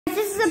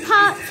This is a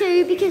part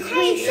 2 because it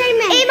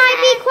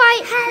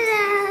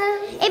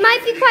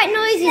might be quite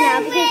noisy now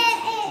because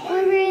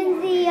we're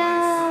in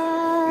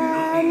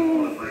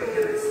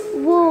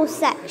the wall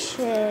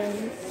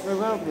section. We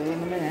will be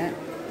in a minute.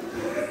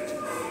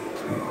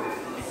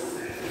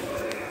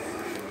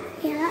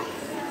 Yeah.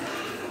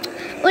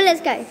 Well,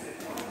 let's go.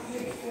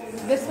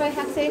 This way,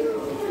 Hattie.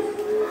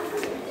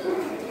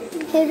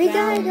 Here we go,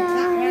 That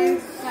guys.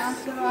 way, down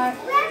to the right.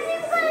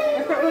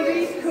 Look at all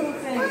these cool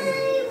things.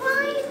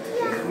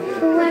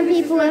 For when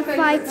people are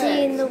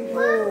fighting in the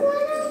wall.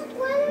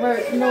 Where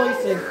it's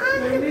noisy.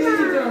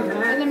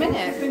 In a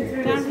minute.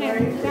 Down here.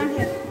 Down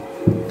here.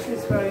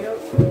 This way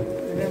up.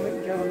 And then we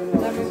can go on the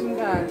left. Then we can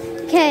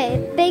go. Okay,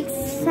 big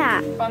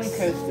sack.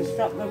 Bunkers to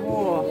stop the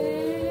war.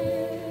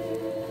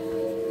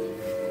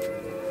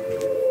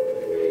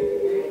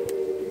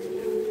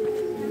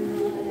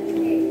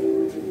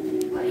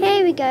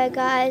 Here we go,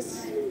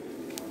 guys.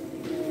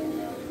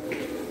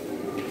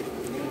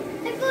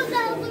 I got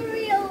out the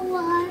real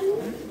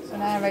one. So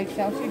now,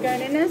 Rachel, you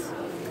going in this?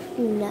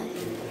 No.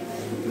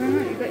 No,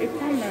 you got your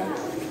camera.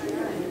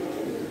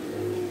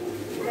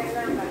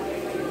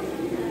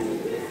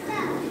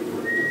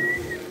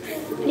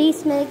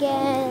 Policeman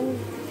again.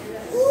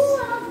 Ooh,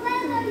 I'll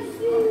wear those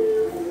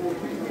shoes.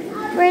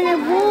 We're in a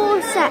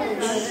wall section.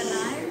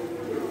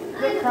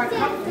 Look quite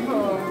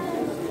comfortable.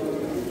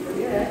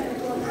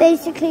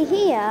 Basically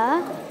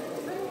here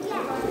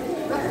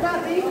What's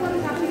that? These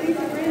ones have to be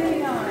really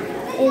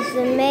nice. is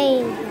the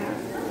main house.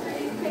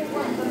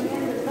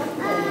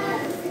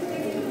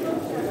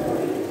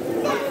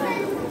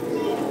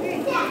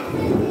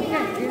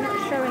 Yeah, you're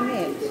not showing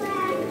it.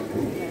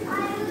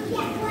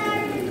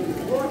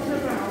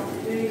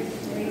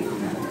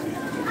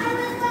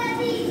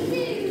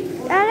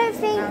 I don't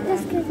think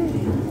this could be.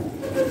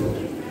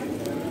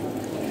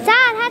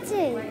 Dad had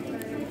to.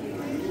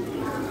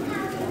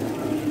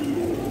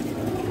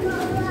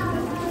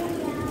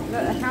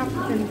 Look, the house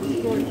has been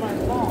destroyed by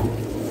a bomb.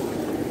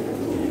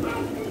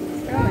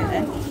 Go on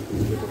then.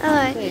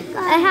 Alright,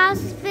 a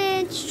house has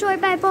been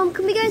destroyed by a bomb.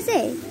 Can we go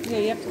see? Yeah,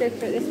 you have to go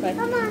through it this way.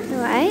 Come on.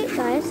 Alright,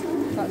 guys.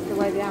 That's the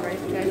way the arrows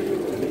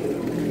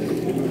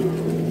go.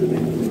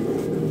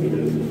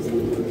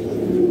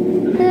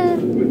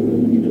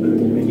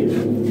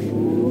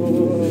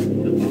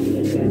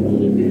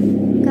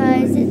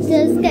 Guys, it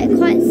does get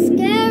quite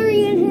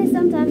scary in here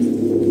sometimes.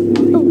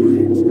 Oh,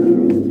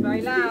 It's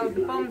very loud.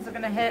 The bombs are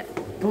going to hit.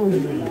 Boom.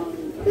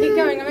 Keep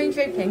going, I'm only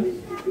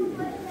joking.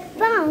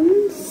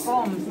 bombs.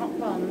 Bombs, not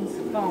bombs.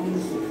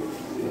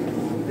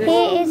 Bombs. This,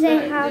 Here is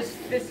a house.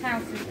 This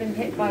house has been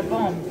hit by a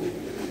bomb.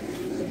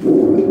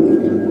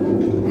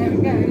 There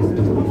it goes.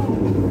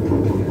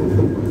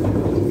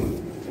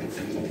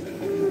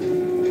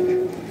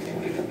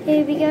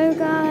 Here we go,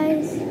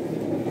 guys.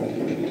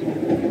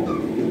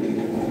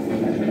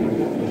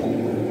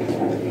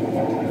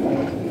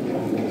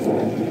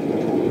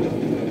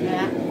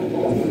 Yeah.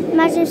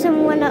 Imagine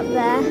someone went up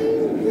there.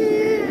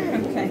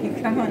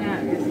 Okay, come on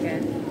out, you're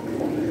scared.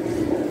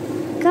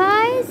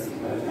 Guys,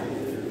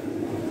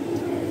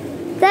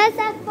 there's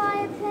that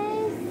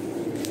fireplace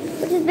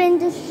which has been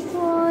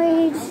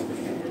destroyed.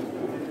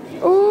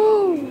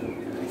 Oh,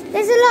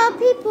 there's a lot of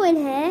people in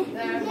here.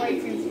 They're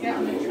waiting to get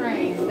on the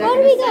train. They're Where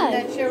do we gonna go?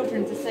 send their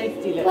children to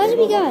safety. Look, Where do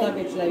we they've all go? got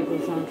luggage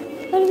labels on.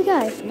 Where do we go?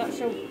 I'm not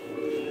sure.